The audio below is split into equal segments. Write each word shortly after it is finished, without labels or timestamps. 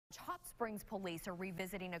Hot Springs police are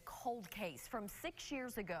revisiting a cold case from 6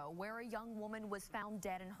 years ago where a young woman was found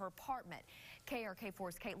dead in her apartment.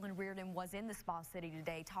 KRK4's Caitlin Reardon was in the Spa City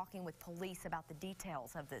today talking with police about the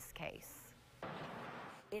details of this case.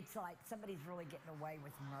 It's like somebody's really getting away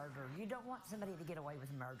with murder. You don't want somebody to get away with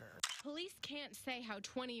murder. Police can't say how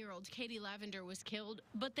 20-year-old Katie Lavender was killed,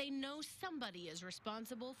 but they know somebody is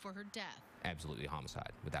responsible for her death. Absolutely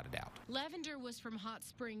homicide, without a doubt. Lavender was from Hot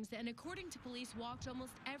Springs and, according to police, walked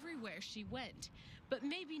almost everywhere she went, but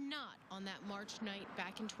maybe not on that March night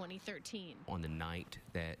back in 2013. On the night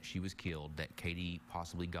that she was killed, that Katie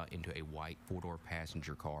possibly got into a white four-door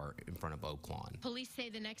passenger car in front of Oaklawn. Police say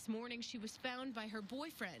the next morning she was found by her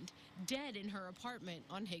boyfriend, dead in her apartment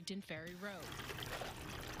on Higdon Ferry Road.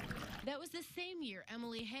 That was the same year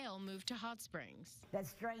Emily Hale moved to Hot Springs. That's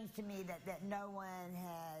strange to me that no one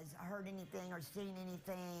has heard anything or seen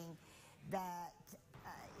anything, that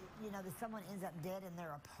that someone ends up dead in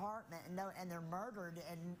their apartment and they're murdered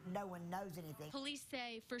and no one knows anything. Police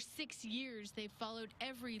say for 6 years they've followed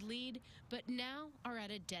every lead, but now are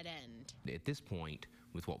at a dead end. At this point,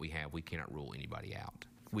 with what we have, we cannot rule anybody out.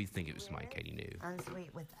 We think it was somebody Katie knew.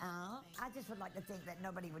 Unsweet without. I just would like to think that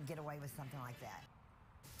nobody would get away with something like that.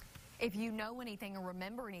 If you know anything or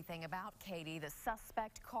remember anything about Katie, the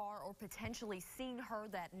suspect, car, or potentially seen her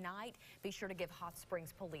that night, be sure to give Hot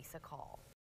Springs police a call.